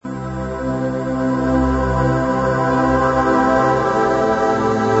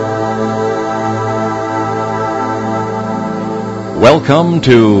Welcome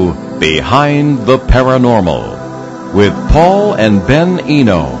to Behind the Paranormal with Paul and Ben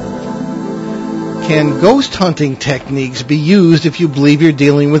Eno. Can ghost hunting techniques be used if you believe you're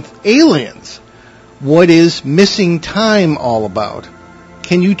dealing with aliens? What is missing time all about?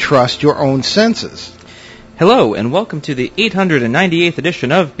 Can you trust your own senses? Hello, and welcome to the 898th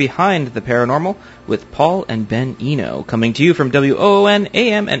edition of Behind the Paranormal with Paul and Ben Eno, coming to you from WOON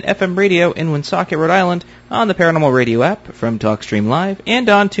AM and FM radio in Woonsocket, Rhode Island, on the Paranormal Radio app, from TalkStream Live, and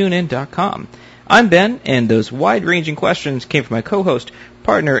on TuneIn.com. I'm Ben, and those wide-ranging questions came from my co-host,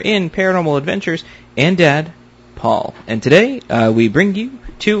 partner in Paranormal Adventures, and Dad, Paul. And today, we bring you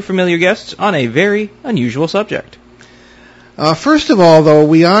two familiar guests on a very unusual subject. First of all, though,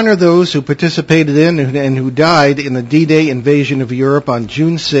 we honor those who participated in and who died in the D-Day invasion of Europe on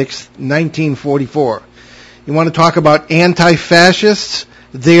June 6, 1944. You want to talk about anti-fascists?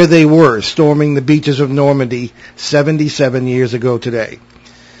 There they were, storming the beaches of Normandy 77 years ago today.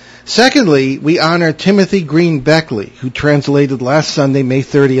 Secondly, we honor Timothy Green Beckley, who translated last Sunday, May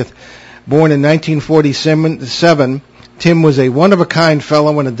 30th. Born in 1947, Tim was a one-of-a-kind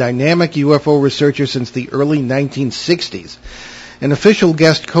fellow and a dynamic UFO researcher since the early 1960s. An official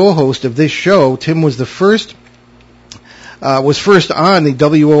guest co-host of this show, Tim was first on the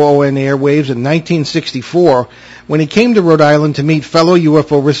WOON airwaves in 1964 when he came to Rhode Island to meet fellow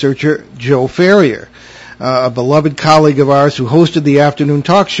UFO researcher Joe Ferrier, a beloved colleague of ours who hosted the afternoon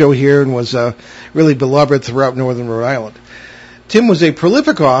talk show here and was really beloved throughout northern Rhode Island. Tim was a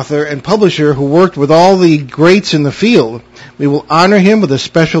prolific author and publisher who worked with all the greats in the field. We will honor him with a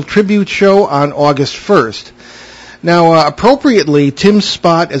special tribute show on August 1st. Now, appropriately, Tim's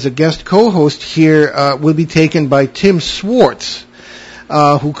spot as a guest co-host here will be taken by Tim Swartz,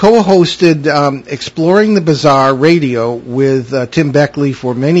 who co-hosted Exploring the Bizarre Radio with Tim Beckley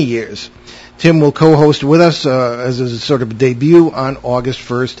for many years. Tim will co-host with us as a sort of debut on August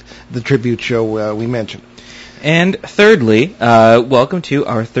 1st, the tribute show we mentioned. And thirdly, welcome to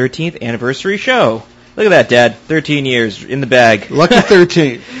our 13th anniversary show. Look at that, Dad. 13 years in the bag. Lucky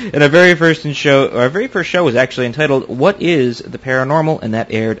 13. And our very first show was actually entitled "What Is the Paranormal?" and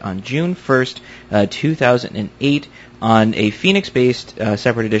that aired on June 1st, 2008, on a Phoenix-based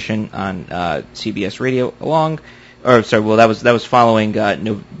separate edition on CBS Radio. That was following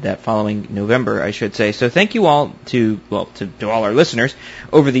that following November, I should say. So thank you all to all our listeners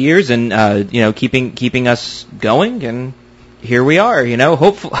over the years, and keeping us going, and here we are.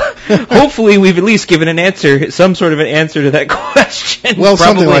 Hopefully we've at least given some sort of an answer to that question. Well,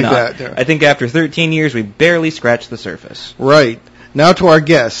 Probably something like not. that. Yeah. I think after 13 years, we barely scratched the surface. Right. Now to our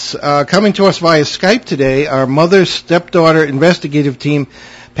guests. Coming to us via Skype today, our mother-stepdaughter investigative team,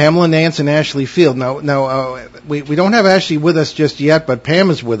 Pamela Nance and Ashley Field. Now, we don't have Ashley with us just yet, but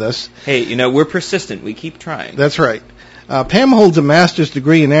Pam is with us. Hey, we're persistent. We keep trying. That's right. Pam holds a master's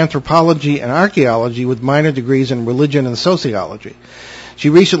degree in anthropology and archaeology with minor degrees in religion and sociology. She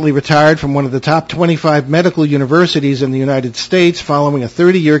recently retired from one of the top 25 medical universities in the United States following a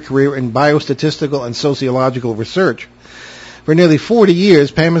 30-year career in biostatistical and sociological research. For nearly 40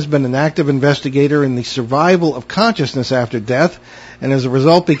 years, Pam has been an active investigator in the survival of consciousness after death, and as a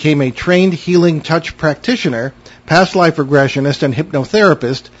result became a trained healing touch practitioner, past life regressionist and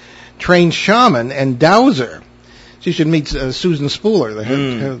hypnotherapist, trained shaman, and dowser. She should meet Susan Spooler, the head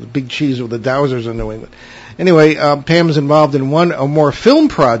of the big cheese with the dowsers in New England. Anyway, Pam is involved in one or more film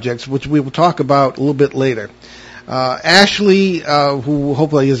projects, which we will talk about a little bit later. Ashley, who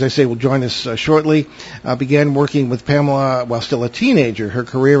hopefully, as I say, will join us shortly, began working with Pamela while still a teenager. Her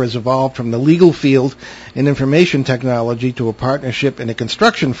career has evolved from the legal field in information technology to a partnership in a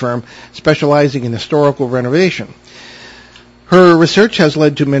construction firm specializing in historical renovation. Her research has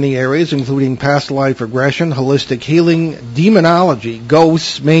led to many areas, including past life regression, holistic healing, demonology,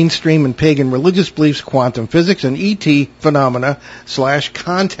 ghosts, mainstream and pagan religious beliefs, quantum physics, and ET phenomena /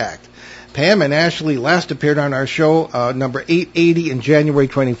 contact. Pam and Ashley last appeared on our show, number 880, in January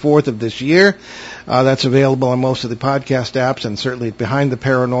 24th of this year. That's available on most of the podcast apps and certainly at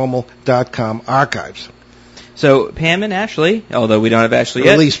BehindTheParanormal.com archives. So, Pam and Ashley, although we don't have Ashley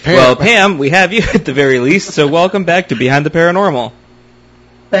yet. At least Pam. Well, Pam, we have you at the very least, so welcome back to Behind the Paranormal.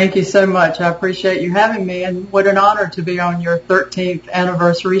 Thank you so much. I appreciate you having me, and what an honor to be on your 13th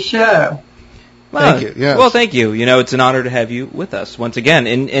anniversary show. Well, thank you. Yes. Well, thank you. It's an honor to have you with us once again.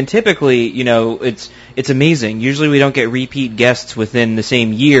 And typically, it's amazing. Usually we don't get repeat guests within the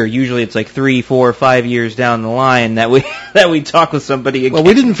same year. Usually it's like 3, 4, 5 years down the line that we talk with somebody again. Well,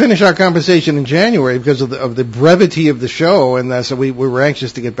 we didn't finish our conversation in January because of the brevity of the show, and so we were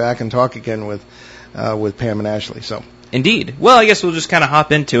anxious to get back and talk again with Pam and Ashley. So Indeed. Well, I guess we'll just kind of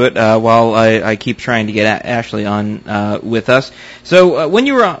hop into it while I keep trying to get Ashley on with us. So when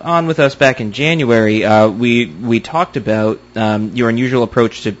you were on with us back in January, we talked about your unusual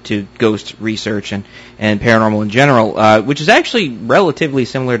approach to ghost research and paranormal in general, which is actually relatively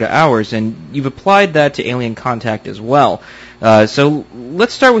similar to ours, and you've applied that to alien contact as well. So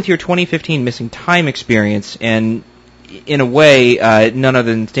let's start with your 2015 missing time experience, and in a way, none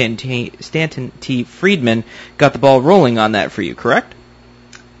other than Stanton T. Friedman got the ball rolling on that for you, correct?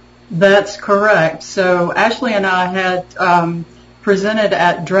 That's correct. So Ashley and I had presented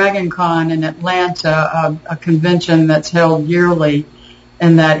at DragonCon in Atlanta, a convention that's held yearly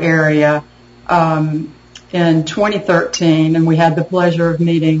in that area, in 2013, and we had the pleasure of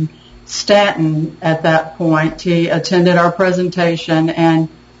meeting Stanton at that point. He attended our presentation, and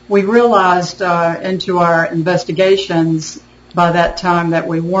we realized into our investigations by that time that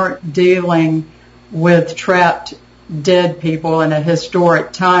we weren't dealing with trapped dead people in a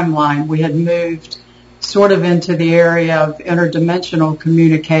historic timeline. We had moved sort of into the area of interdimensional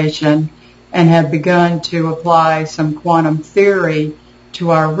communication and had begun to apply some quantum theory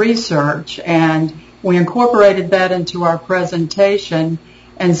to our research. And we incorporated that into our presentation,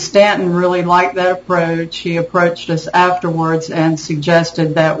 and Stanton really liked that approach. He approached us afterwards and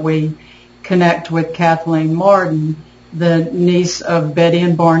suggested that we connect with Kathleen Martin, the niece of Betty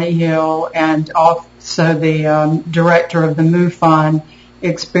and Barney Hill, and also the director of the MUFON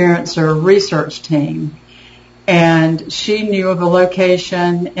Experiencer research team. And she knew of a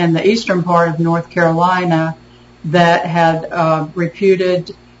location in the eastern part of North Carolina that had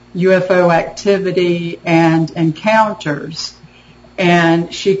reputed UFO activity and encounters.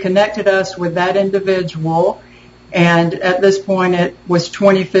 And she connected us with that individual, and at this point it was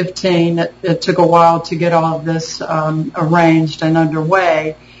 2015. It took a while to get all of this arranged and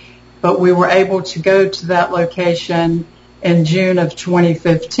underway, but we were able to go to that location in June of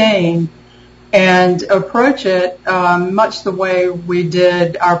 2015 and approach it much the way we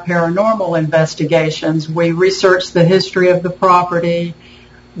did our paranormal investigations. We researched the history of the property.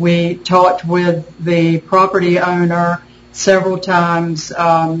 We talked with the property owner several times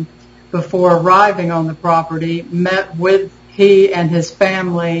before arriving on the property, met with he and his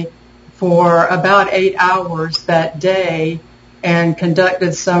family for about 8 hours that day, and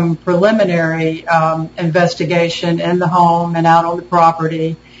conducted some preliminary investigation in the home and out on the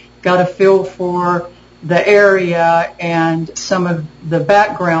property, got a feel for the area and some of the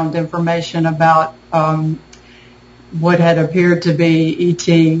background information about what had appeared to be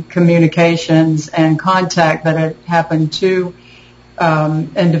ET communications and contact that had happened to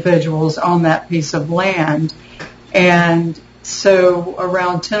individuals on that piece of land. And so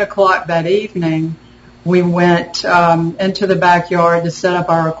around 10 o'clock that evening, we went into the backyard to set up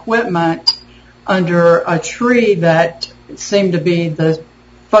our equipment under a tree that seemed to be the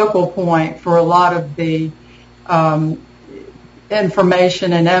focal point for a lot of the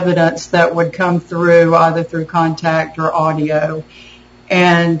information and evidence that would come through either through contact or audio.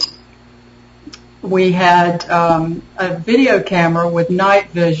 And we had a video camera with night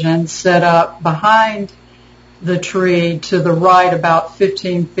vision set up behind the tree to the right about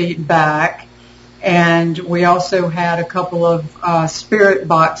 15 feet back. And we also had a couple of spirit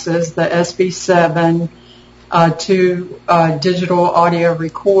boxes, the SB7, two digital audio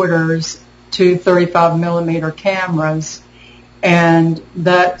recorders, two 35 millimeter cameras. And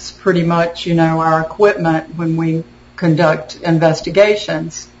that's pretty much, our equipment when we conduct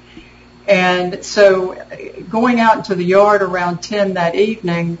investigations. And so going out into the yard around 10 that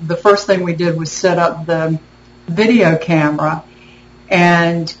evening, the first thing we did was set up the video camera.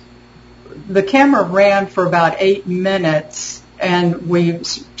 And the camera ran for about 8 minutes, and we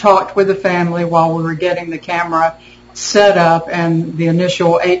talked with the family while we were getting the camera set up, and the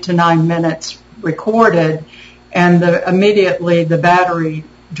initial 8 to 9 minutes recorded. And immediately the battery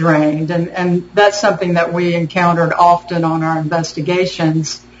drained. And that's something that we encountered often on our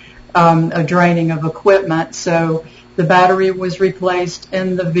investigations, a draining of equipment. So the battery was replaced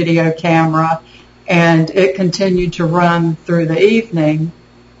in the video camera, and it continued to run through the evening.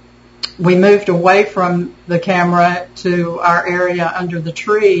 We moved away from the camera to our area under the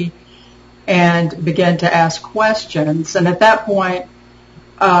tree and began to ask questions. And at that point,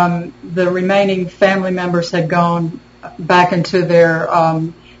 the remaining family members had gone back into their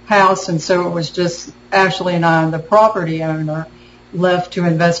house, and so it was just Ashley and I and the property owner left to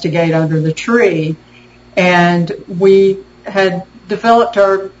investigate under the tree. And we had developed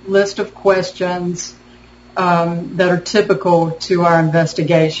our list of questions that are typical to our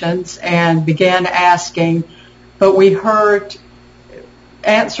investigations and began asking, but we heard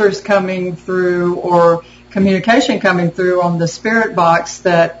answers coming through or communication coming through on the spirit box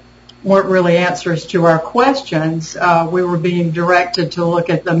that weren't really answers to our questions. We were being directed to look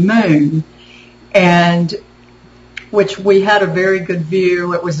at the moon, and which we had a very good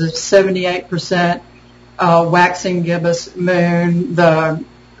view. It was a 78% waxing gibbous moon. The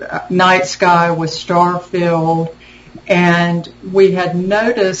night sky was star-filled, and we had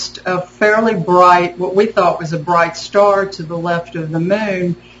noticed a fairly bright, what we thought was a bright star to the left of the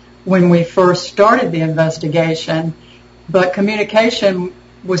moon when we first started the investigation, but communication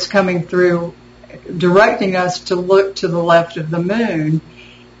was coming through directing us to look to the left of the moon,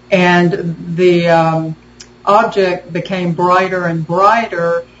 and the object became brighter and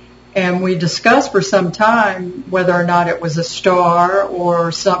brighter, and we discussed for some time whether or not it was a star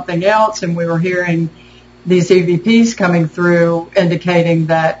or something else, and we were hearing these EVPs coming through indicating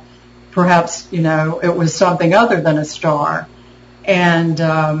that perhaps, it was something other than a star.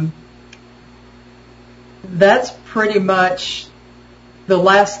 And that's pretty much the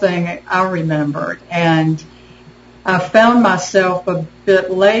last thing I remembered. And I found myself a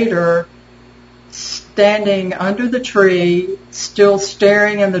bit later standing under the tree, still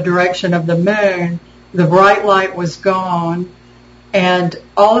staring in the direction of the moon. The bright light was gone, and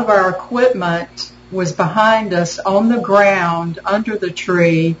all of our equipment was behind us on the ground under the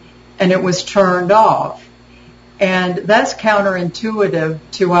tree, and it was turned off. And that's counterintuitive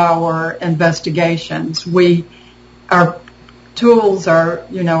to our investigations. Our tools are,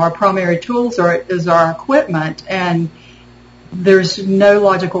 our primary tools is our equipment, and there's no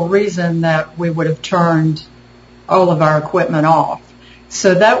logical reason that we would have turned all of our equipment off.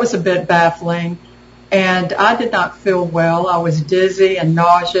 So that was a bit baffling, and I did not feel well. I was dizzy and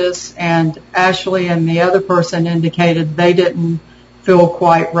nauseous, and Ashley and the other person indicated they didn't feel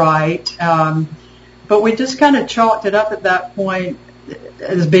quite right. But we just kind of chalked it up at that point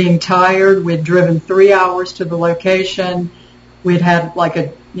as being tired. We'd driven 3 hours to the location. We'd had like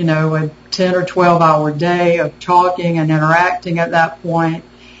a 10 or 12 hour day of talking and interacting at that point.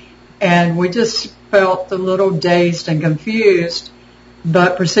 And we just felt a little dazed and confused,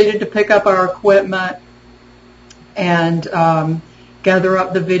 but proceeded to pick up our equipment and gather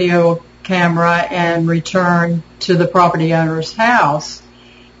up the video camera and return to the property owner's house.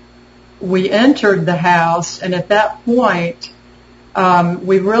 We entered the house, and at that point,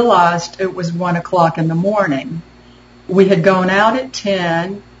 we realized it was 1 o'clock in the morning. We had gone out at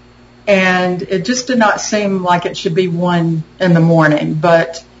 10, and it just did not seem like it should be 1 in the morning.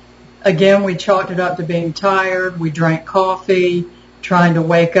 But again, we chalked it up to being tired. We drank coffee, trying to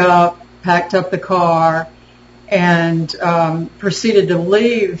wake up, packed up the car, and proceeded to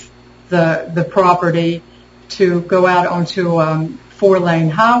leave the property to go out onto a 4-lane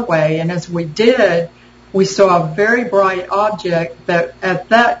highway. And as we did, we saw a very bright object that at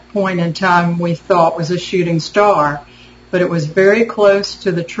that point in time we thought was a shooting star. But it was very close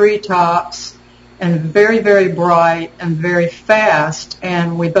to the treetops and very, very bright and very fast.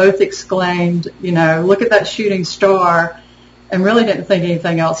 And we both exclaimed, look at that shooting star, and really didn't think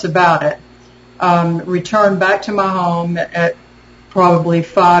anything else about it. Returned back to my home at probably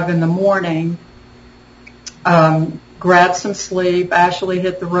 5 in the morning, grabbed some sleep. Ashley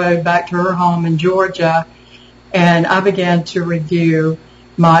hit the road back to her home in Georgia, and I began to review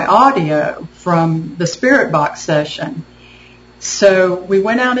my audio from the Spirit Box session. So we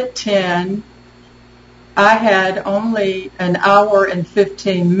went out at 10. I had only an hour and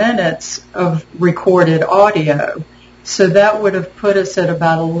 15 minutes of recorded audio, so that would have put us at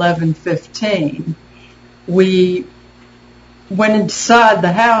about 11:15. We went inside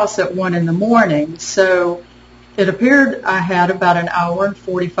the house at 1 in the morning, so it appeared I had about an hour and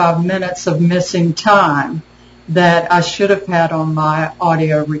 45 minutes of missing time that I should have had on my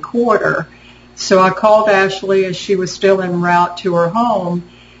audio recorder. So I called Ashley as she was still en route to her home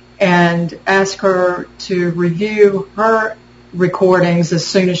and asked her to review her recordings as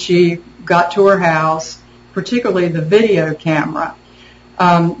soon as she got to her house, particularly the video camera,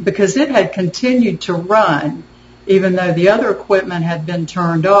 because it had continued to run even though the other equipment had been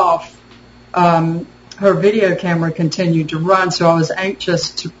turned off. Her video camera continued to run, so I was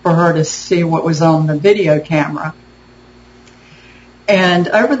anxious for her to see what was on the video camera. And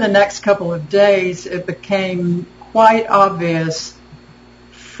over the next couple of days, it became quite obvious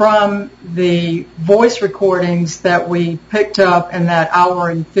from the voice recordings that we picked up in that hour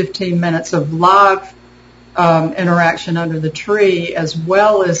and 15 minutes of live interaction under the tree, as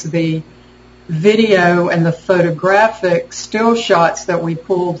well as the video and the photographic still shots that we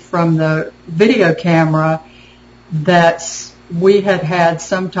pulled from the video camera, that we had had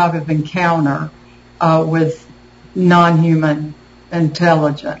some type of encounter with non-human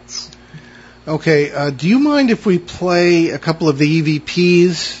intelligence. Okay. Do you mind if we play a couple of the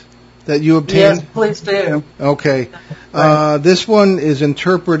EVPs that you obtained? Yes, please do. Okay. This one is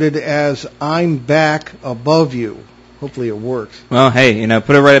interpreted as "I'm back above you." Hopefully it works. Well, hey,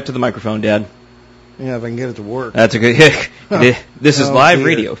 put it right up to the microphone, Dad. Yeah, if I can get it to work. That's a good. This is live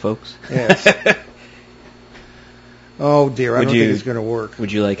radio, folks. Yes. Oh dear, I don't think it's going to work.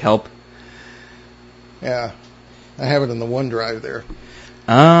 Would you like help? Yeah, I have it in the OneDrive there.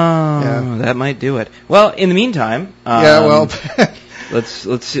 Oh, that might do it. Well, in the meantime, let's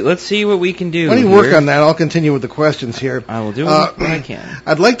see what we can do. Why don't you work on that? I'll continue with the questions here. I will do what I can.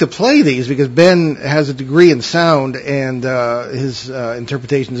 I'd like to play these because Ben has a degree in sound, and his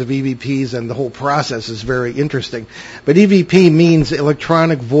interpretations of EVPs and the whole process is very interesting. But EVP means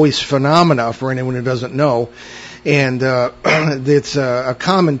electronic voice phenomena for anyone who doesn't know. And it's a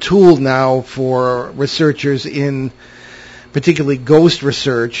common tool now for researchers in particularly ghost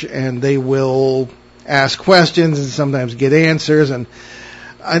research, and they will ask questions and sometimes get answers. And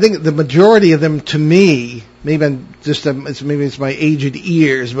I think the majority of them, to me, maybe it's my aged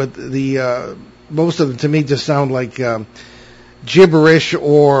ears, but the most of them to me just sound like gibberish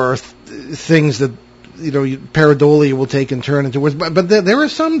or things that pareidolia will take and turn into words. But there are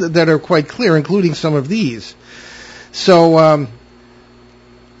some that are quite clear, including some of these. So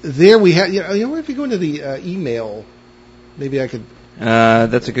there we have. If you go into the email, maybe I could.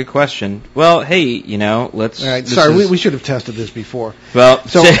 That's a good question. Well, hey, let's. All right. Sorry, we should have tested this before. Well,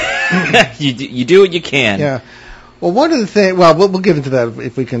 so you do what you can. Yeah. Well, one of the things. Well, we'll get into that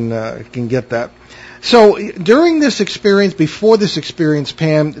if we can get that. So during this experience, before this experience,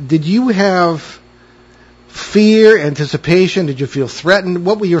 Pam, did you have fear, anticipation? Did you feel threatened?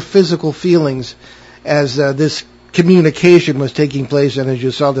 What were your physical feelings as this communication was taking place and as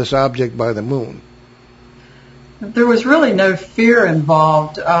you saw this object by the moon? There was really no fear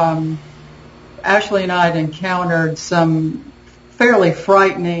involved. Ashley and I had encountered some fairly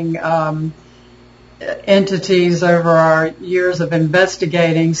frightening entities over our years of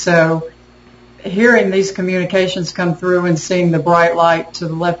investigating, so hearing these communications come through and seeing the bright light to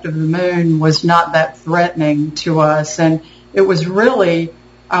the left of the moon was not that threatening to us, and it was really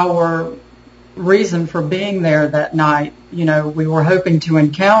our reason for being there that night. We were hoping to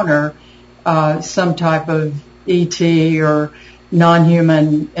encounter some type of ET or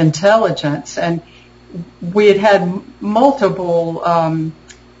non-human intelligence, and we had multiple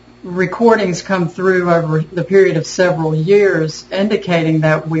recordings come through over the period of several years indicating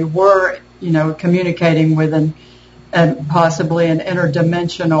that we were, communicating with possibly an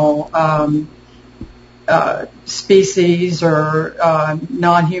interdimensional species or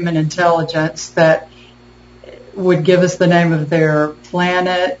non-human intelligence that would give us the name of their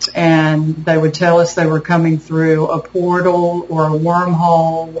planet, and they would tell us they were coming through a portal or a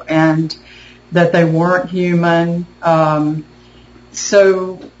wormhole and that they weren't human.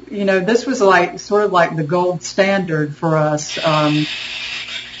 So, this was sort of like the gold standard for us.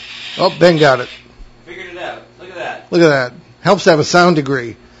 Oh, Ben got it. Figured it out. Look at that. Look at that. Helps to have a sound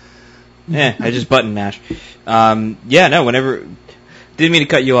degree. Yeah, I just button mash. Whenever. Didn't mean to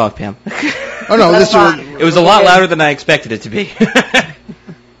cut you off, Pam. Oh no, it was a lot louder than I expected it to be.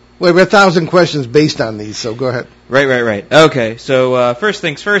 We have 1,000 questions based on these, so go ahead. Right. Okay, so first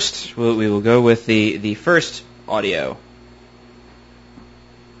things first, we will go with the first audio.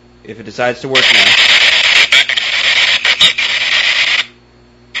 If it decides to work now.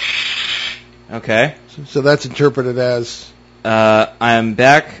 Okay. So that's interpreted as... I'm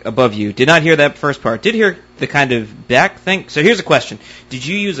back above you. Did not hear that first part. Did hear the kind of back thing. So here's a question. Did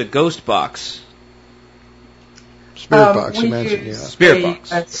you use a ghost box? Spirit box, you mentioned, yeah. Spirit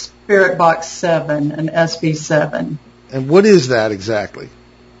box. A Spirit Box 7, an SB7. And what is that exactly?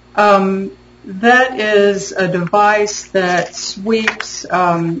 That is a device that sweeps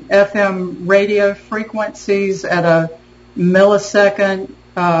FM radio frequencies at a millisecond,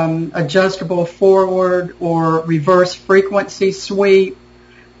 adjustable forward or reverse frequency sweep.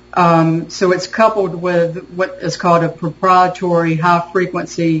 So it's coupled with what is called a proprietary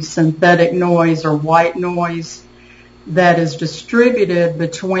high-frequency synthetic noise or white noise that is distributed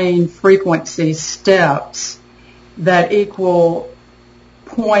between frequency steps that equal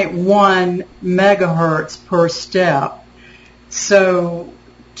 0.1 megahertz per step. So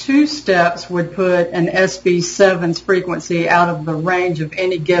 2 steps would put an SB7's frequency out of the range of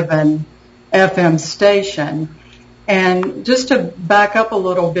any given FM station. And just to back up a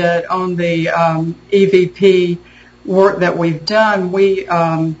little bit on the EVP work that we've done, we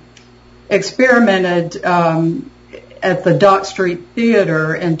experimented at the Dock Street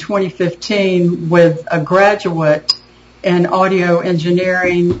Theater in 2015 with a graduate in audio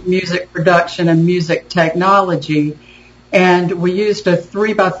engineering, music production, and music technology. And we used a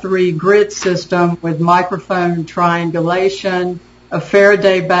 3x3 grid system with microphone triangulation, a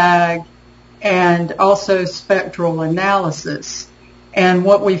Faraday bag, and also spectral analysis. And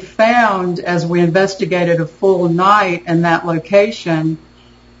what we found as we investigated a full night in that location,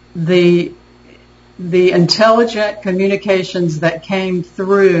 the intelligent communications that came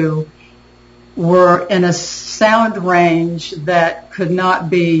through were in a sound range that could not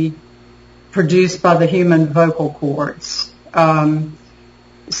be produced by the human vocal cords.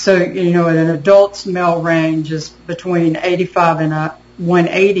 So, an adult's male range is between 85 and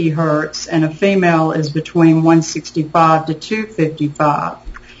 180 hertz, and a female is between 165 to 255.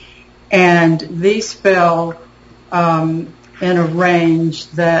 And these fell in a range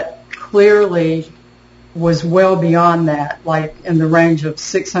that clearly was well beyond that, like in the range of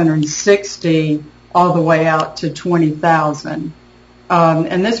 660 all the way out to 20,000.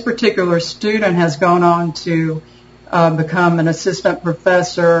 And this particular student has gone on to become an assistant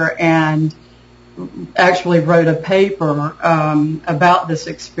professor and actually wrote a paper about this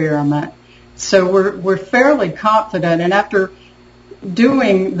experiment. So we're fairly confident, and after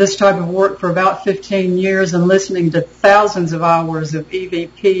doing this type of work for about 15 years and listening to thousands of hours of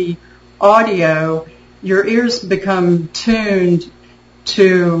EVP audio, your ears become tuned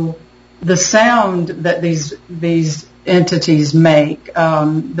to the sound that these entities make.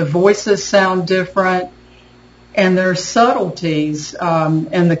 The voices sound different, and there are subtleties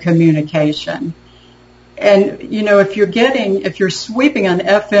in the communication. And, if you're sweeping an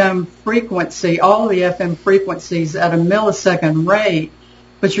FM frequency, all of the FM frequencies at a millisecond rate,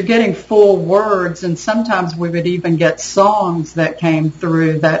 but you're getting full words, and sometimes we would even get songs that came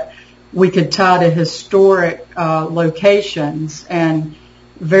through that we could tie to historic locations, and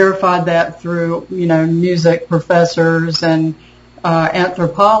verified that through, music professors and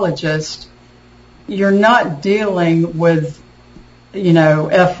anthropologists. You're not dealing with,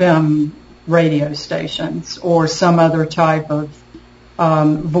 FM radio stations or some other type of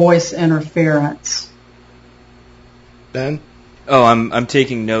voice interference. Ben? Oh, I'm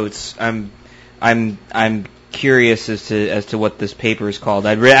taking notes. I'm curious as to what this paper is called.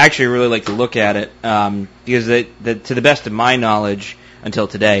 I'd actually really like to look at it because to the best of my knowledge, until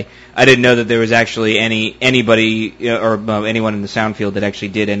today, I didn't know that there was actually anybody or anyone in the sound field that actually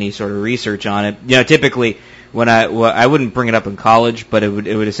did any sort of research on it. Typically when I wouldn't bring it up in college, but it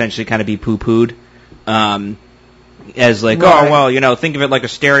would essentially kind of be poo-pooed as like, right. Oh well, think of it like a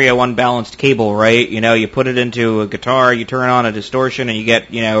stereo unbalanced cable, right? You put it into a guitar, you turn on a distortion, and you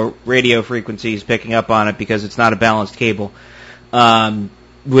get radio frequencies picking up on it because it's not a balanced cable.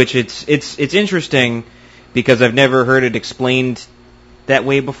 Which it's interesting because I've never heard it explained that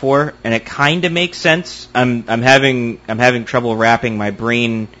way before, and it kind of makes sense. I'm having trouble wrapping my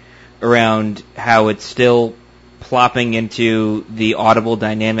brain around how it's still plopping into the audible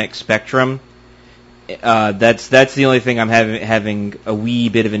dynamic spectrum. That's the only thing I'm having a wee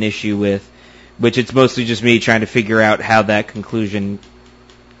bit of an issue with, which it's mostly just me trying to figure out how that conclusion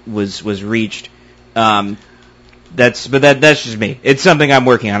was reached. That's just me. It's something I'm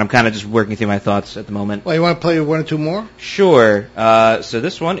working on. I'm kind of just working through my thoughts at the moment. Well, you want to play one or two more? Sure. So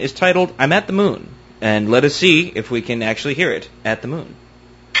this one is titled "I'm at the Moon," and let us see if we can actually hear it at the moon.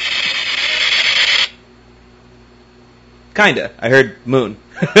 Kinda. I heard moon.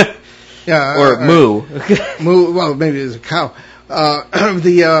 Yeah. Or moo. Moo. Well, maybe it's a cow.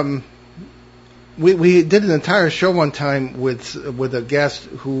 We did an entire show one time with a guest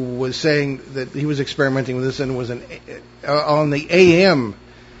who was saying that he was experimenting with this and it was on the AM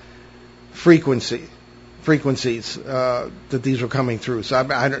frequencies that these were coming through. So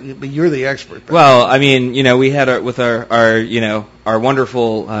I don't. But you're the expert. Well, I mean, we had our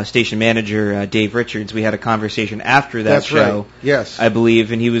wonderful station manager Dave Richards. We had a conversation after that That's show. Right. Yes, I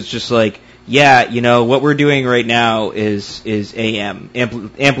believe, and he was just like, yeah, what we're doing right now is AM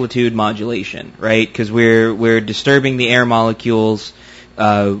amplitude modulation, right? Because we're disturbing the air molecules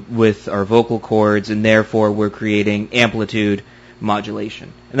with our vocal cords, and therefore we're creating amplitude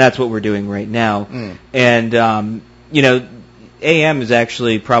modulation, and that's what we're doing right now. And AM is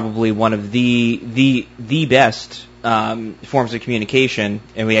actually probably one of the best forms of communication,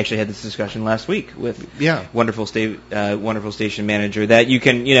 and we actually had this discussion last week with wonderful station manager that you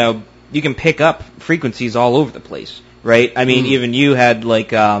can pick up frequencies all over the place, right? I mean, even you had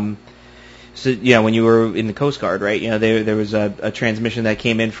like, when you were in the Coast Guard, right? There was a transmission that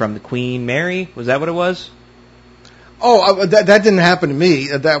came in from the Queen Mary. Was that what it was? Oh, that didn't happen to me.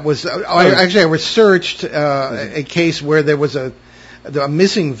 That was I researched a case where there was a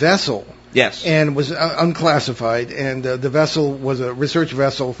missing vessel Yes. And was unclassified, and the vessel was a research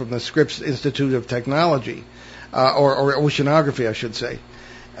vessel from the Scripps Institute of Technology, or Oceanography, I should say.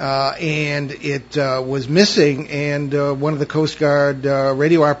 And it was missing, and one of the Coast Guard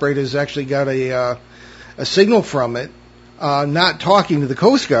radio operators actually got a signal from it, not talking to the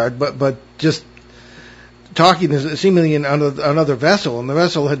Coast Guard, but just talking to seemingly another vessel, and the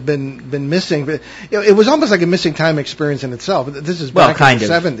vessel had been missing. But it was almost like a missing time experience in itself. This is back in the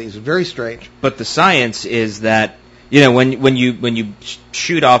 70s. Very strange. But the science is that, when you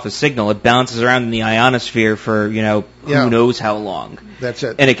shoot off a signal, it bounces around in the ionosphere for, who knows how long. That's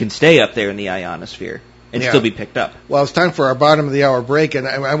it. And it can stay up there in the ionosphere and still be picked up. Well, it's time for our bottom of the hour break, and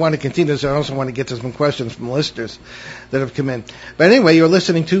I want to continue this. I also want to get to some questions from listeners that have come in. But anyway, you're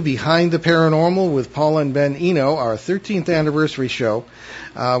listening to Behind the Paranormal with Paul and Ben Eno, our 13th anniversary show.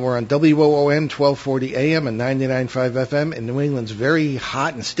 We're on WOON 1240 AM and 99.5 FM in New England's very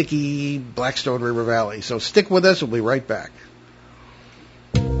hot and sticky Blackstone River Valley. So stick with us. We'll be right back.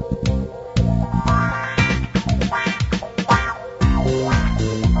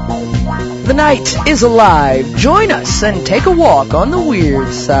 The night is alive. Join us and take a walk on the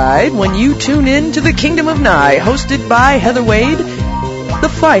weird side when you tune in to The Kingdom of Nye, hosted by Heather Wade, the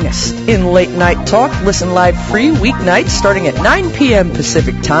finest in late night talk. Listen live free weeknights starting at 9 p.m.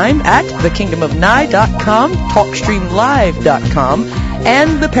 Pacific Time at thekingdomofnye.com, talkstreamlive.com,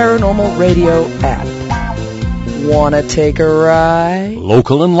 and the Paranormal Radio app. Wanna take a ride?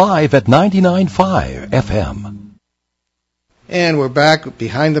 Local and live at 99.5 FM. And we're back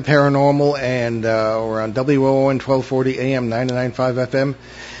Behind the Paranormal, and we're on WOON 1240 AM, 99.5 FM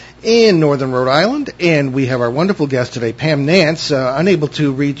in Northern Rhode Island. And we have our wonderful guest today, Pam Nance, unable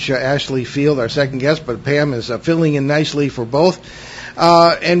to reach Ashley Field, our second guest, but Pam is filling in nicely for both.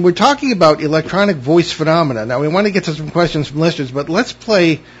 And we're talking about electronic voice phenomena. Now, we want to get to some questions from listeners, but let's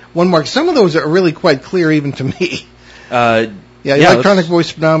play one more. Some of those are really quite clear even to me. Electronic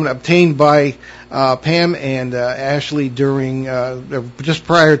voice phenomena obtained by Pam and Ashley during just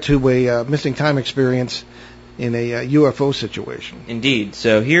prior to a missing time experience in a UFO situation. Indeed.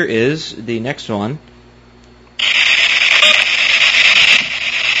 So here is the next one.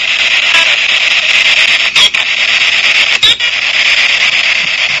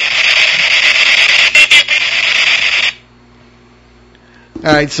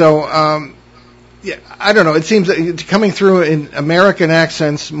 All right, so I don't know. It seems that it's coming through in American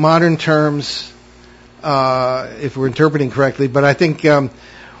accents, modern terms, if we're interpreting correctly. But I think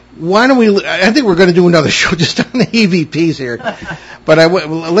why don't we? I think we're going to do another show just on the EVPs here. But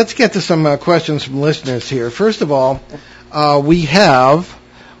let's get to some questions from listeners here. First of all, we have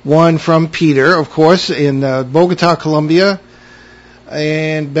one from Peter, of course, in Bogota, Colombia,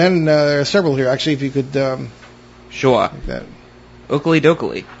 and Ben. There are several here. Actually, if you could. Sure. Like that. Oakley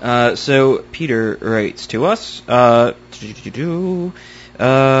dokley. So Peter writes to us.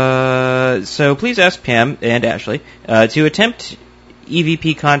 So please ask Pam and Ashley to attempt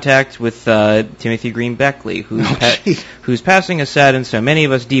EVP contact with Timothy Green Beckley, who's passing us sad and so many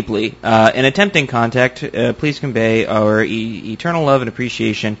of us deeply. In attempting contact, please convey our eternal love and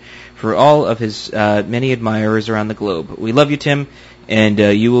appreciation for all of his many admirers around the globe. We love you, Tim, and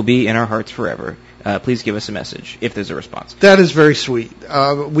you will be in our hearts forever. Please give us a message if there's a response. That is very sweet.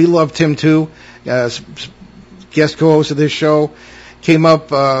 We love Tim too. Guest co-host of this show, came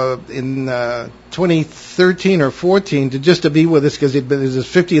up in 2013 or 14 to be with us because it was his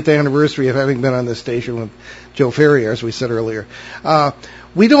 50th anniversary of having been on this station with Joe Ferrier, as we said earlier.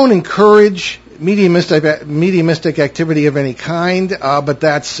 We don't encourage mediumistic activity of any kind, but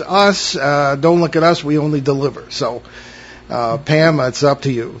that's us. Don't look at us. We only deliver. So, Pam, it's up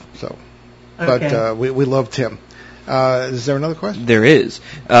to you. So. Okay. But we love Tim. Is there another question? There is,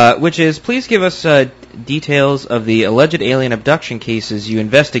 which is, please give us details of the alleged alien abduction cases you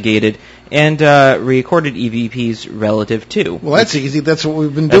investigated and recorded EVPs relative to. Well, that's easy. That's what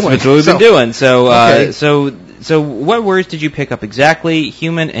we've been doing. That's what we've been doing. So, okay. So what words did you pick up exactly?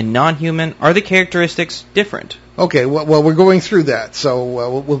 Human and non-human? Are the characteristics different? Okay. Well, we're going through that,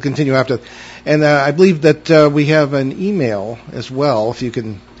 so we'll continue after. And I believe that we have an email as well. If you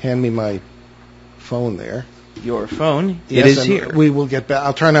can hand me my phone there. Your phone? Yes, it is here. We will get back.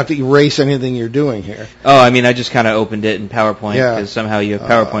 I'll try not to erase anything you're doing here. Oh, I mean, I just kind of opened it in PowerPoint because somehow you have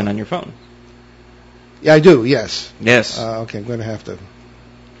PowerPoint on your phone. Yeah, I do, yes. Yes. Okay, I'm going to have to.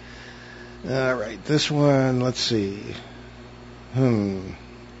 All right, this one, let's see. What am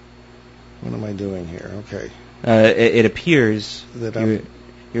I doing here? Okay. It appears that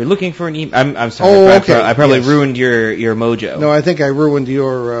you're looking for an email. I'm sorry. Oh, okay. I probably ruined your mojo. No, I think I ruined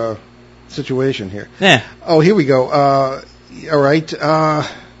your situation here. Yeah. Oh, here we go. All right.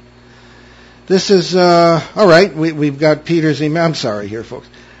 This is, all right, we've got Peter's email. I'm sorry here, folks.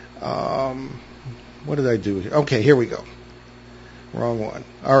 What did I do here? Okay, here we go. Wrong one.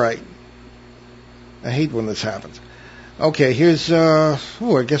 All right. I hate when this happens. Okay, here's, I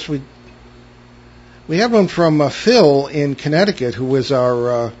guess we have one from Phil in Connecticut, who was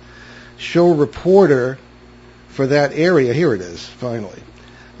our show reporter for that area. Here it is, finally.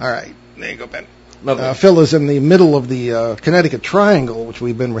 All right, there you go, Ben. Phil is in the middle of the Connecticut Triangle, which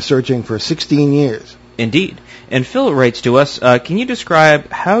we've been researching for 16 years. Indeed. And Phil writes to us, can you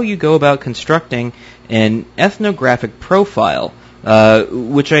describe how you go about constructing an ethnographic profile,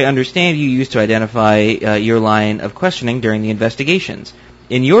 which I understand you use to identify your line of questioning during the investigations?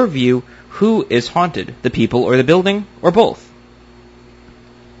 In your view, who is haunted, the people or the building, or both?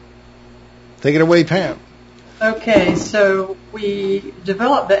 Take it away, Pam. Okay, so we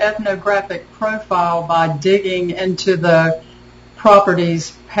developed the ethnographic profile by digging into the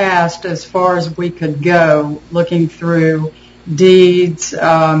property's past as far as we could go, looking through deeds,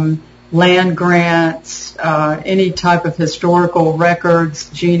 land grants, any type of historical records,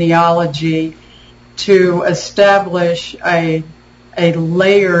 genealogy, to establish a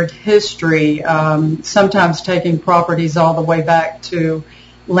layered history, sometimes taking properties all the way back to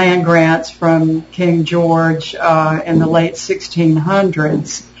land grants from King George in the late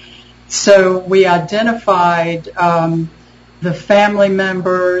 1600s. So we identified the family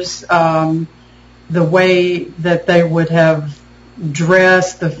members, the way that they would have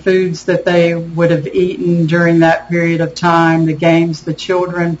dressed, the foods that they would have eaten during that period of time, the games the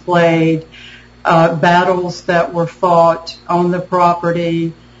children played, battles that were fought on the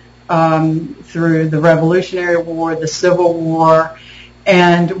property through the Revolutionary War, the Civil War,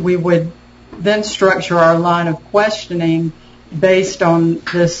 and we would then structure our line of questioning based on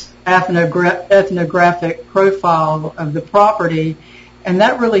this ethnographic profile of the property, and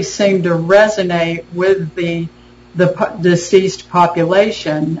that really seemed to resonate with the deceased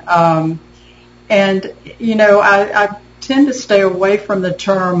population. And, you know, I tend to stay away from the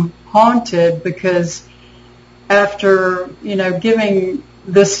term haunted because after, you know, giving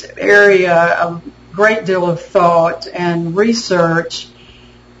this area a great deal of thought and research,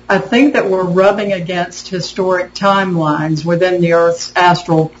 I think that we're rubbing against historic timelines within the Earth's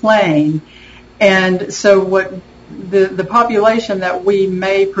astral plane. And so what the population that we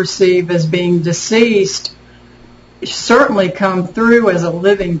may perceive as being deceased certainly come through as a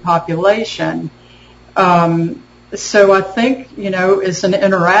living population. So I think, you know, it's an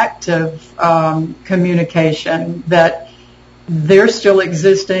interactive communication that they're still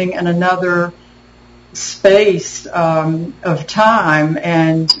existing in another space of time,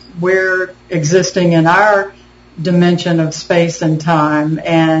 and we're existing in our dimension of space and time,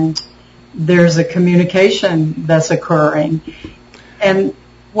 and there's a communication that's occurring. And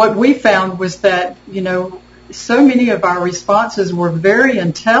what we found was that, you know, so many of our responses were very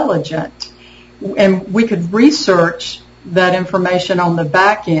intelligent, and we could research that information on the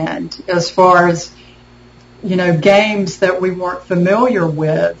back end as far as, you know, games that we weren't familiar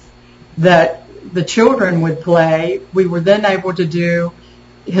with that the children would play. We were then able to do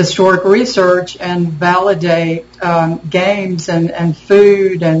historic research and validate games and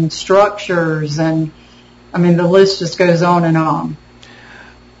food and structures, and I mean the list just goes on and on.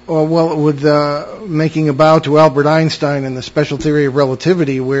 Well, with making a bow to Albert Einstein and the special theory of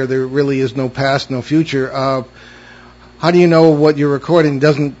relativity, where there really is no past, no future, how do you know what you're recording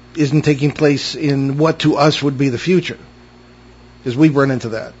isn't taking place in what to us would be the future? Because we've run into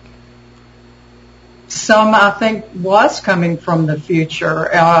that. Some, I think, was coming from the future,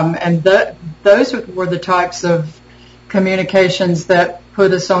 and those were the types of communications that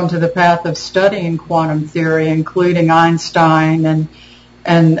put us onto the path of studying quantum theory, including Einstein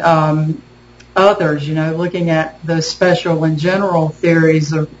and others, you know, looking at the special and general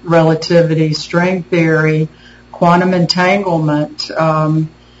theories of relativity, string theory, quantum entanglement,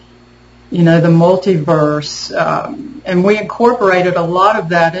 you know, the multiverse, and we incorporated a lot of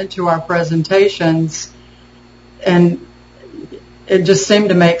that into our presentations, and it just seemed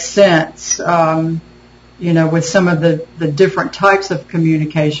to make sense, you know, with some of the different types of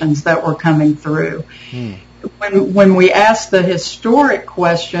communications that were coming through. When we asked the historic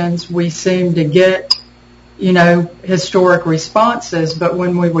questions, we seemed to get, you know, historic responses, but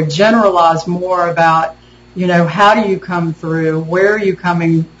when we would generalize more about, you know, how do you come through, where are you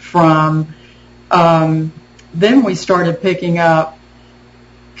coming from, then we started picking up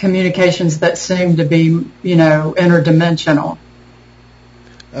communications that seemed to be, you know, interdimensional.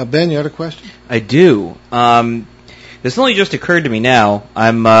 Ben, you had a question? I do. This only just occurred to me now. I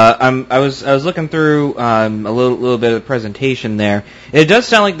was looking through a little bit of the presentation there. It does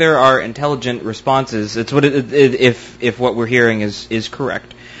sound like there are intelligent responses. It's what if what we're hearing is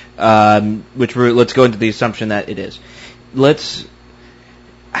correct. Let's go into the assumption that it is.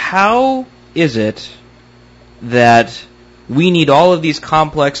 How is it that we need all of these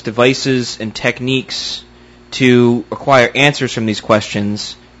complex devices and techniques to acquire answers from these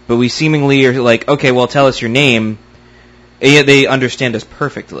questions, but we seemingly are like, okay, well, tell us your name, and yet they understand us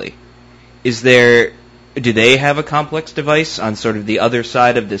perfectly? Do they have a complex device on sort of the other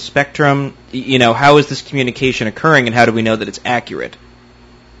side of the spectrum? How is this communication occurring, and how do we know that it's accurate?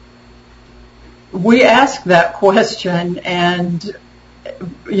 We asked that question, and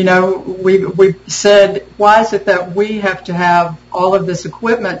we said, why is it that we have to have all of this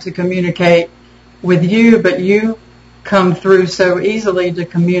equipment to communicate with you, but you come through so easily to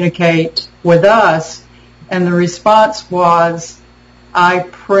communicate with us? And the response was, I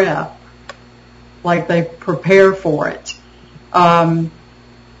prep, like they prepare for it.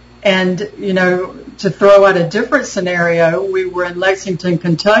 To throw out a different scenario, we were in Lexington,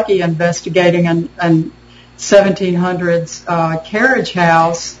 Kentucky, investigating an 1700s carriage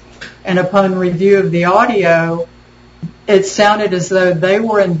house, and upon review of the audio, it sounded as though they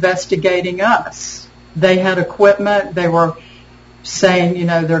were investigating us. They had equipment. They were saying,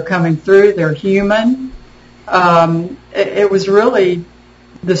 they're coming through. They're human. It was really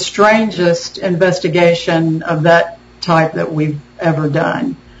the strangest investigation of that type that we've ever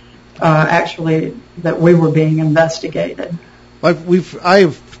done. Actually, that we were being investigated. I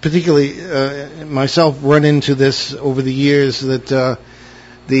have particularly myself run into this over the years, that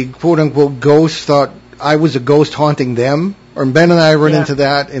the quote-unquote ghost thought I was a ghost haunting them. Or Ben and I run into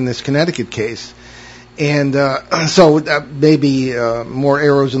that in this Connecticut case. And so that may be more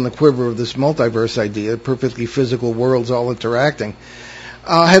arrows in the quiver of this multiverse idea, perfectly physical worlds all interacting.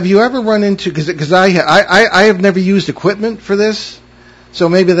 Have you ever run into, because I have never used equipment for this, so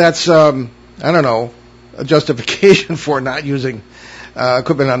maybe that's, I don't know, a justification for not using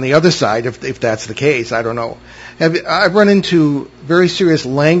equipment on the other side, if that's the case. I don't know. I've run into very serious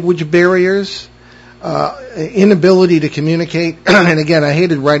language barriers, inability to communicate. And again, I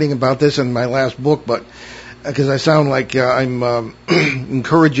hated writing about this in my last book, but because I sound like I'm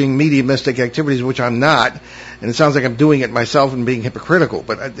encouraging mediumistic activities, which I'm not, and it sounds like I'm doing it myself and being hypocritical,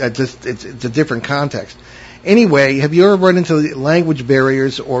 but it's a different context. Anyway, have you ever run into language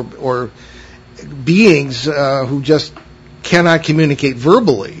barriers or beings who just cannot communicate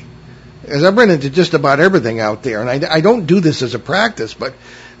verbally? Because I've run into just about everything out there, and I don't do this as a practice, but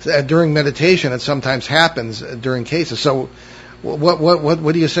during meditation it sometimes happens during cases. So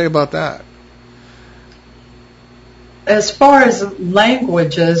what do you say about that? As far as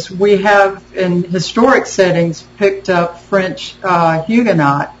languages, we have in historic settings picked up French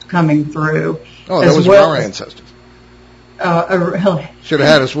Huguenot coming through. Oh, that was our ancestors. Really? Should have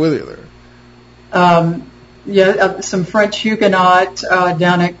had us with you there. Some French Huguenot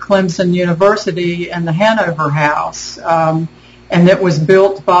down at Clemson University and the Hanover House. And it was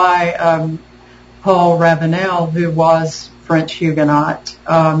built by Paul Ravenel, who was French Huguenot.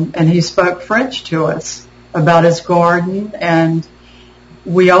 And he spoke French to us about his garden. And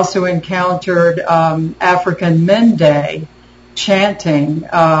we also encountered African Mende chanting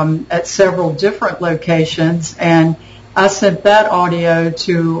at several different locations. And I sent that audio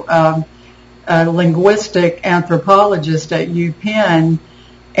to a linguistic anthropologist at UPenn,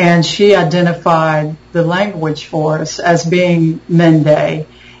 and she identified the language for us as being Mende.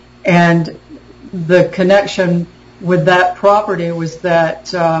 And the connection with that property was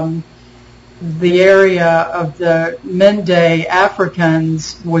that the area of the Mende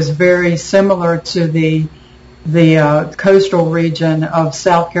Africans was very similar to the coastal region of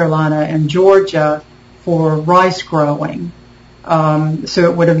South Carolina and Georgia for rice growing. So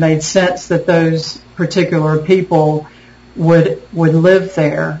it would have made sense that those particular people would live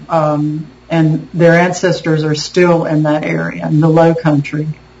there, and their ancestors are still in that area, in the Low Country.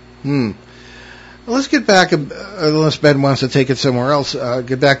 Well, let's get back, unless Ben wants to take it somewhere else,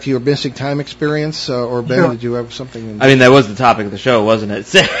 get back to your missing time experience, or Ben, Sure. Did you have something? I mean, that was the topic of the show, wasn't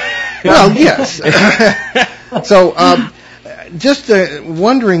it? Well, yes. So, just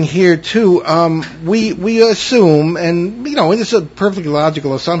wondering here too, we assume, and it's a perfectly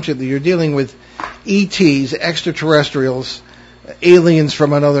logical assumption, that you're dealing with ETs, extraterrestrials, aliens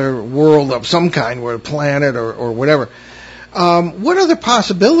from another world of some kind, or a planet or whatever. What other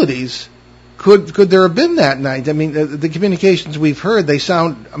possibilities could there have been that night? I mean, the communications we've heard, they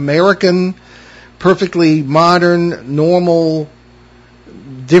sound American, perfectly modern, normal,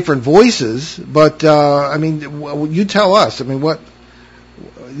 different voices, but I mean, you tell us. I mean, what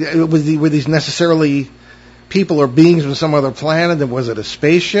were these necessarily people or beings from some other planet? And was it a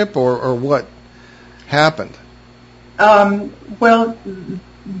spaceship, or what happened? Well,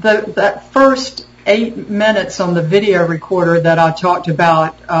 that first 8 minutes on the video recorder that I talked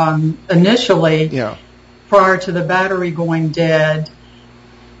about initially, prior to the battery going dead,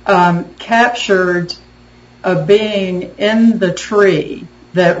 captured a being in the tree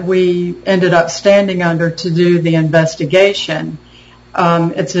that we ended up standing under to do the investigation.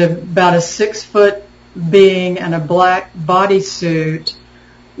 It's about a 6-foot being in a black bodysuit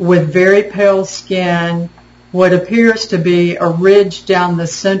with very pale skin, what appears to be a ridge down the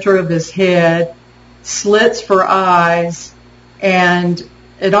center of his head, slits for eyes, and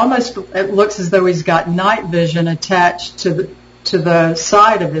it looks as though he's got night vision attached to the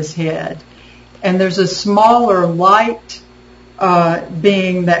side of his head. And there's a smaller light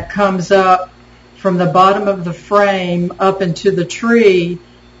being that comes up from the bottom of the frame up into the tree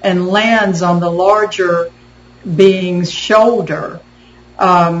and lands on the larger being's shoulder.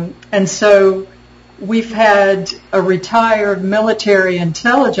 And so we've had a retired military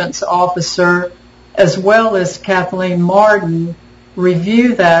intelligence officer as well as Kathleen Martin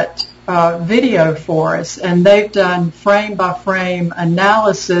review that video for us, and they've done frame-by-frame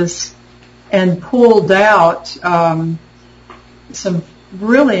analysis and pulled out some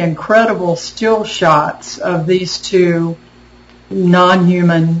really incredible still shots of these two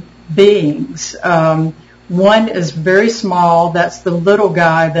non-human beings. One is very small. That's the little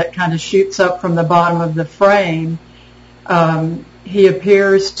guy that kind of shoots up from the bottom of the frame. He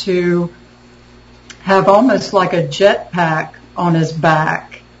appears to have almost like a jetpack on his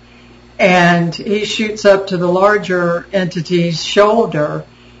back, and he shoots up to the larger entity's shoulder,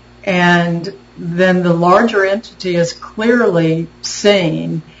 and then the larger entity is clearly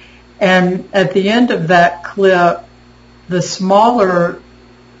seen. And at the end of that clip, the smaller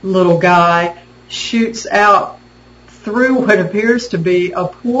little guy shoots out through what appears to be a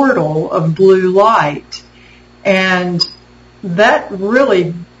portal of blue light. And that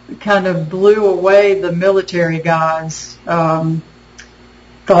really kind of blew away the military guy's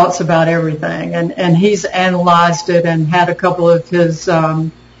thoughts about everything. And he's analyzed it and had a couple of his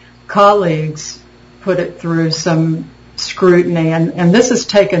colleagues put it through some scrutiny. And this has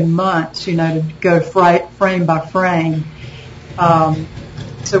taken months, to go frame by frame.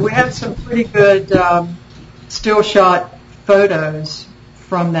 So we have some pretty good still shot photos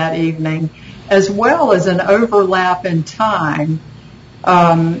from that evening, as well as an overlap in time.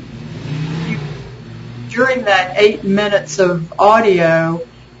 During that 8 minutes of audio,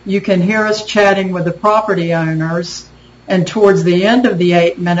 you can hear us chatting with the property owners, and towards the end of the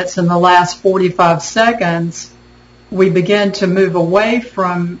 8 minutes, in the last 45 seconds, we begin to move away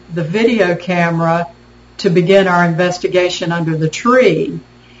from the video camera to begin our investigation under the tree.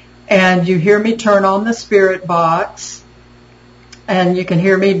 And you hear me turn on the spirit box, and you can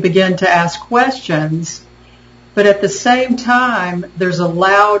hear me begin to ask questions. But at the same time, there's a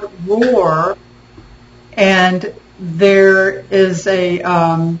loud roar, and there is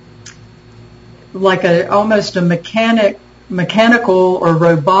almost a mechanical or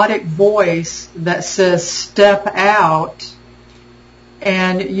robotic voice that says, "Step out."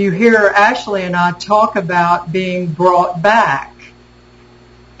 And you hear Ashley and I talk about being brought back.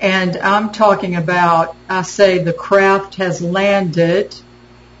 And I'm talking about, I say the craft has landed.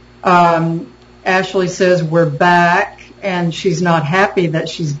 Ashley says we're back, and she's not happy that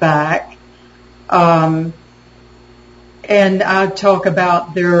she's back. And I talk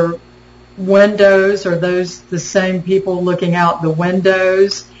about their windows, are those the same people looking out the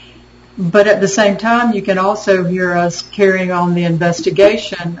windows? But at the same time, you can also hear us carrying on the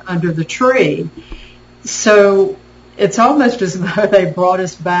investigation under the tree. So it's almost as though they brought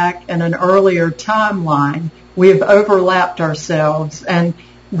us back in an earlier timeline. We have overlapped ourselves, and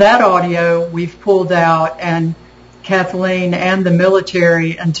that audio we've pulled out, and Kathleen and the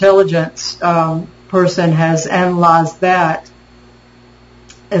military intelligence person has analyzed that.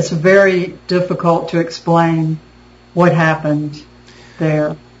 It's very difficult to explain what happened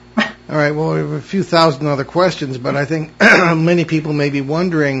there. All right, well, we have a few thousand other questions, but I think many people may be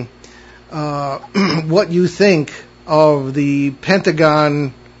wondering what you think of the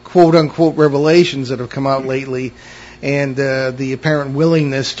Pentagon quote-unquote revelations that have come out lately, and the apparent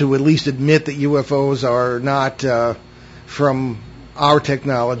willingness to at least admit that UFOs are not from our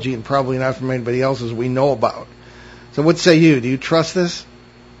technology and probably not from anybody else's we know about. So what say you? Do you trust this?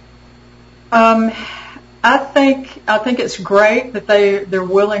 I think it's great that they're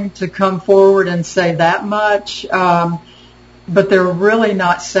willing to come forward and say that much. but they're really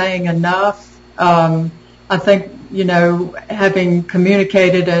not saying enough. I think, having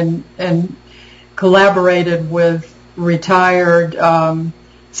communicated and collaborated with retired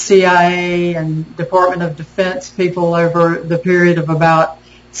CIA and Department of Defense people over the period of about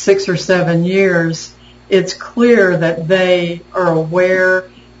 6 or 7 years, it's clear that they are aware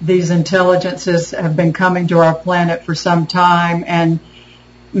these intelligences have been coming to our planet for some time, and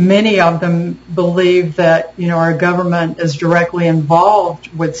many of them believe that, our government is directly involved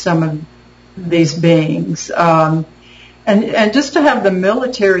with some of these beings. And just to have the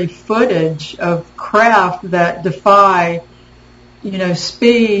military footage of craft that defy,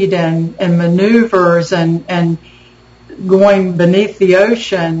 speed and maneuvers and going beneath the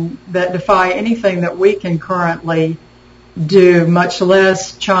ocean that defy anything that we can currently do, much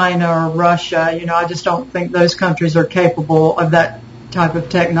less China or Russia. I just don't think those countries are capable of that type of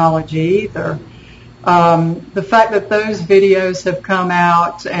technology either. The fact that those videos have come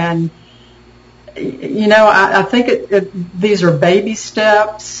out, and I think these are baby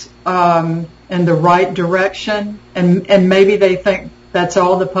steps in the right direction, and maybe they think that's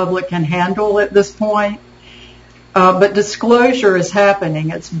all the public can handle at this point. But disclosure is happening.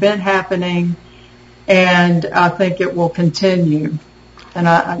 It's been happening, and I think it will continue. And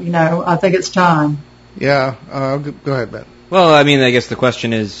I think it's time. Yeah. Go ahead, Ben. Well, I guess the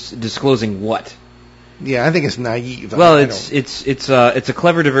question is disclosing what? Yeah, I think it's naive. Well, it's a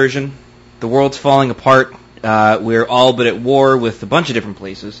clever diversion. The world's falling apart. We're all but at war with a bunch of different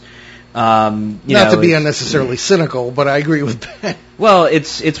places. Not to be unnecessarily cynical, but I agree with Ben. Well,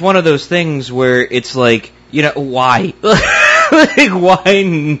 it's one of those things where it's like, why? Like, why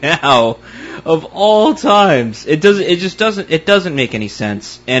now? Of all times, it doesn't make any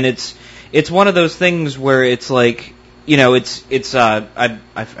sense, and it's one of those things where it's like, I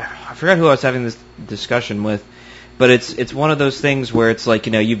forgot who I was having this discussion with, but it's one of those things where it's like,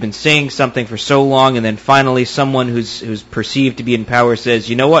 you've been saying something for so long, and then finally someone who's perceived to be in power says,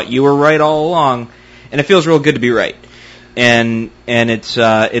 you know what, you were right all along, and it feels real good to be right. And it's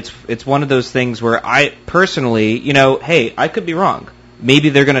one of those things where I personally, hey, I could be wrong. Maybe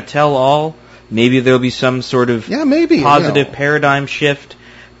they're going to tell all. Maybe there'll be some sort of positive paradigm shift.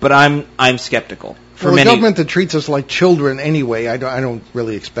 But I'm skeptical. For a government that treats us like children anyway, I don't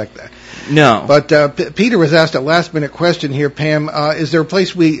really expect that. No. But Peter was asked a last-minute question here, Pam. Is there a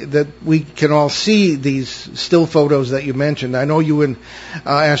place that we can all see these still photos that you mentioned? I know you and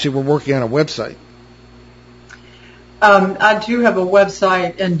Ashley were working on a website. I do have a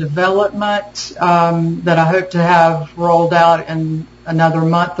website in development that I hope to have rolled out in another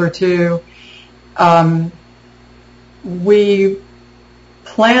month or two. We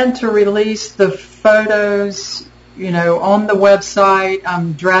plan to release the photos, on the website.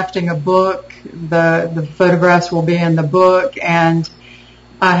 I'm drafting a book. The photographs will be in the book, and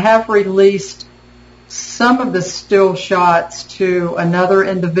I have released some of the still shots to another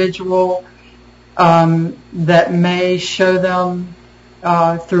individual that may show them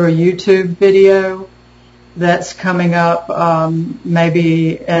through a YouTube video that's coming up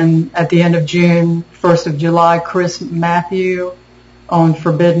maybe at the end of June, 1st of July, Chris Matthew on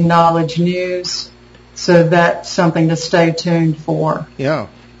Forbidden Knowledge News. So that's something to stay tuned for. Yeah.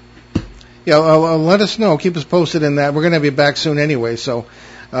 Yeah, let us know. Keep us posted in that. We're going to have you back soon anyway, so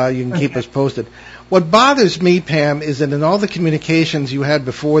you can keep us posted. What bothers me, Pam, is that in all the communications you had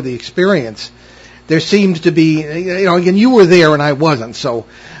before the experience, there seems to be, again, you were there and I wasn't, so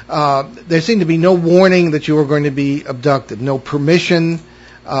there seemed to be no warning that you were going to be abducted, no permission.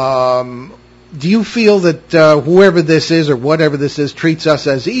 Do you feel that whoever this is or whatever this is treats us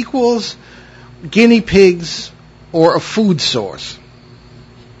as equals, guinea pigs, or a food source?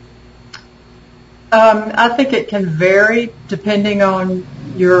 I think it can vary depending on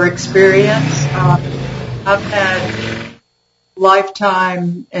your experience. I've had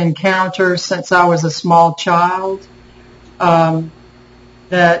lifetime encounters since I was a small child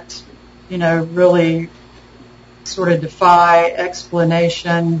that, really sort of defy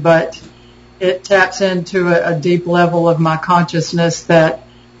explanation, but it taps into a deep level of my consciousness that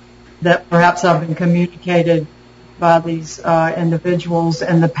perhaps I've been communicated by these individuals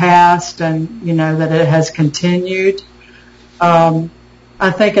in the past, and that it has continued. I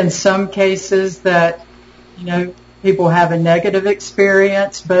think in some cases that people have a negative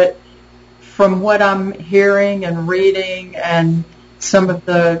experience, but from what I'm hearing and reading and some of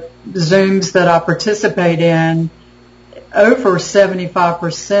the Zooms that I participate in, over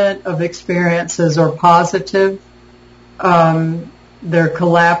 75% of experiences are positive. They're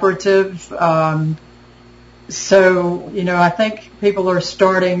collaborative. So, I think people are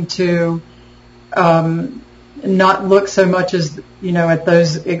starting to not look so much as, at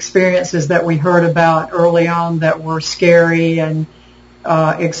those experiences that we heard about early on that were scary and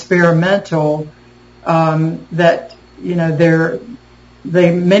experimental, that,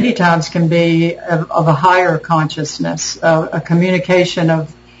 they many times can be of a higher consciousness, a communication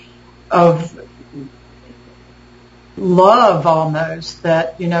of love almost,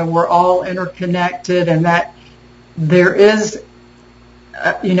 that, we're all interconnected and that there is,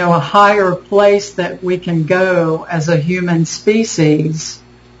 a higher place that we can go as a human species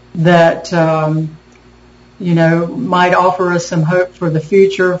that, might offer us some hope for the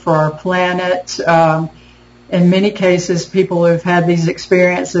future, for our planet. In many cases, people who've had these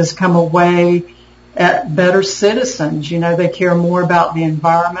experiences come away better citizens. They care more about the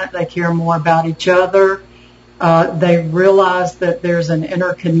environment. They care more about each other. They realize that there's an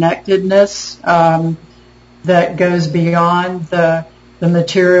interconnectedness that goes beyond the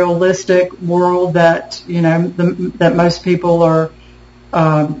materialistic world that that most people are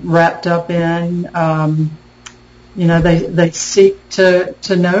wrapped up in. They seek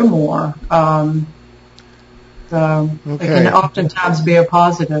to know more. So it can oftentimes be a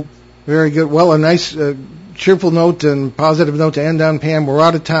positive. Very good. Well, a nice cheerful note and positive note to end on, Pam. We're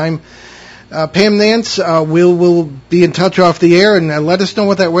out of time. Pam Nance, we'll be in touch off the air, and let us know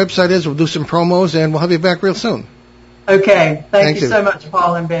what that website is. We'll do some promos, and we'll have you back real soon. Okay. Thank you so much,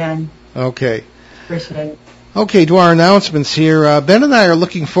 Paul and Ben. Okay. Appreciate it. Okay, to our announcements here. Ben and I are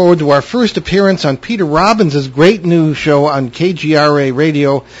looking forward to our first appearance on Peter Robbins' great new show on KGRA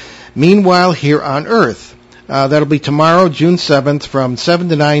Radio, Meanwhile Here on Earth. That'll be tomorrow, June 7th, from 7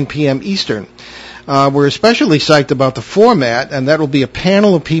 to 9 p.m. Eastern. We're especially psyched about the format, and that will be a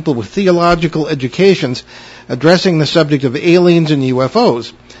panel of people with theological educations addressing the subject of aliens and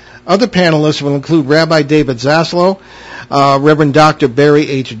UFOs. Other panelists will include Rabbi David Zaslow, Reverend Dr. Barry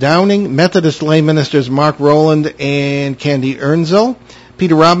H. Downing, Methodist lay ministers Mark Rowland and Candy Ernzel.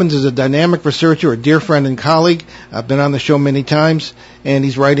 Peter Robbins is a dynamic researcher, a dear friend and colleague. I've been on the show many times, and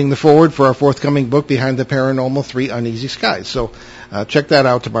he's writing the foreword for our forthcoming book, Behind the Paranormal, 3 Uneasy Skies. So check that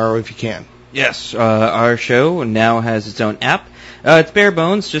out tomorrow if you can. Yes, our show now has its own app. It's bare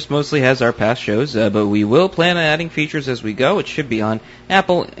bones, just mostly has our past shows, but we will plan on adding features as we go. It should be on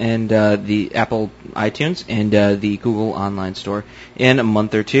Apple and the Apple iTunes and the Google Online Store in a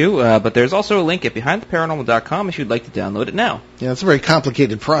month or two. But there's also a link at BehindTheParanormal.com if you'd like to download it now. Yeah, it's a very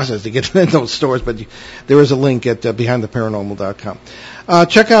complicated process to get in those stores, but there is a link at BehindTheParanormal.com.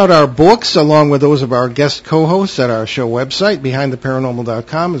 Check out our books along with those of our guest co-hosts at our show website,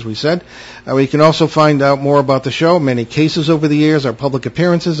 BehindTheParanormal.com, as we said. You can also find out more about the show, many cases over the years, our public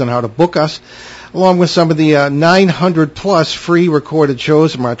appearances, and how to book us, along with some of the 900-plus free recorded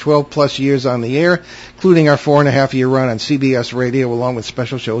shows from our 12-plus years on the air, including our 4.5-year run on CBS Radio, along with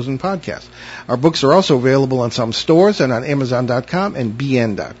special shows and podcasts. Our books are also available on some stores and on Amazon.com and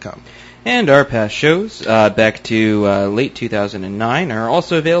BN.com. And our past shows, back to late 2009, are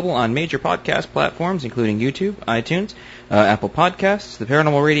also available on major podcast platforms, including YouTube, iTunes, Apple Podcasts, the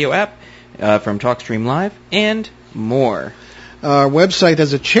Paranormal Radio app, from TalkStream Live, and more. Our website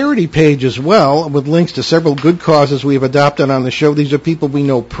has a charity page as well, with links to several good causes we have adopted on the show. These are people we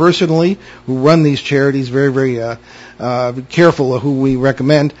know personally who run these charities, very, very careful of who we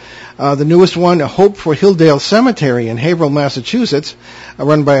recommend. The newest one, Hope for Hilldale Cemetery in Haverhill, Massachusetts,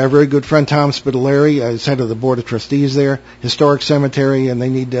 run by our very good friend Tom Spitaleri, he's head of the Board of Trustees there. Historic cemetery, and they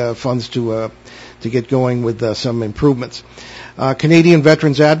need funds to get going with some improvements. Canadian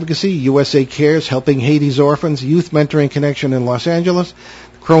Veterans Advocacy, USA Cares, Helping Haiti's Orphans, Youth Mentoring Connection in Los Angeles,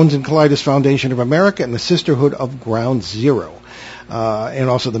 the Crohn's and Colitis Foundation of America, and the Sisterhood of Ground Zero, and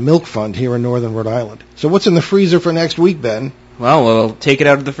also the Milk Fund here in Northern Rhode Island. So what's in the freezer for next week, Ben? Well, we'll take it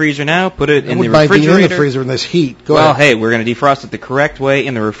out of the freezer now, put it in the refrigerator. It might be in the freezer in this heat. Go ahead. Hey, we're going to defrost it the correct way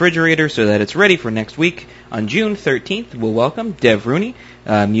in the refrigerator so that it's ready for next week. On June 13th, we'll welcome Dev Rooney,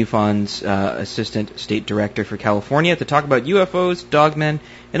 MUFON's Assistant State Director for California, to talk about UFOs, dogmen,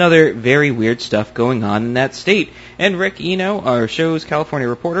 and other very weird stuff going on in that state. And Rick Eno, our show's California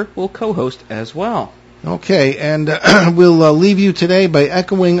reporter, will co-host as well. Okay, and we'll leave you today by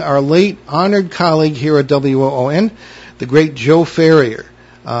echoing our late honored colleague here at WOON, the great Joe Ferrier,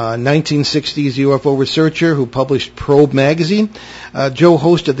 1960s UFO researcher who published Probe magazine. Joe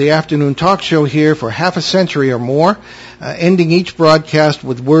hosted the afternoon talk show here for half a century or more, ending each broadcast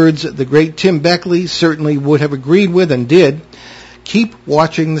with words the great Tim Beckley certainly would have agreed with and did. Keep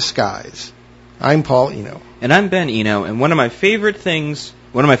watching the skies. I'm Paul Eno. And I'm Ben Eno, and one of my favorite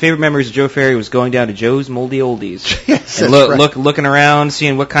memories of Joe Ferry was going down to Joe's Moldy Oldies. Yes, and right. looking around,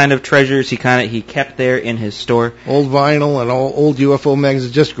 seeing what kind of treasures he kept there in his store. Old vinyl and old UFO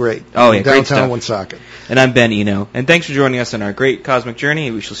magazines, just great. Oh, yeah, great stuff. Downtown Woonsocket. And I'm Ben Eno, and thanks for joining us on our great cosmic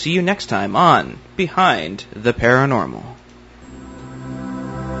journey. We shall see you next time on Behind the Paranormal.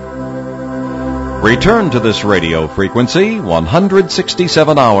 Return to this radio frequency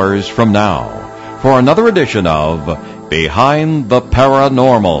 167 hours from now for another edition of Behind the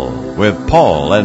Paranormal with Paul and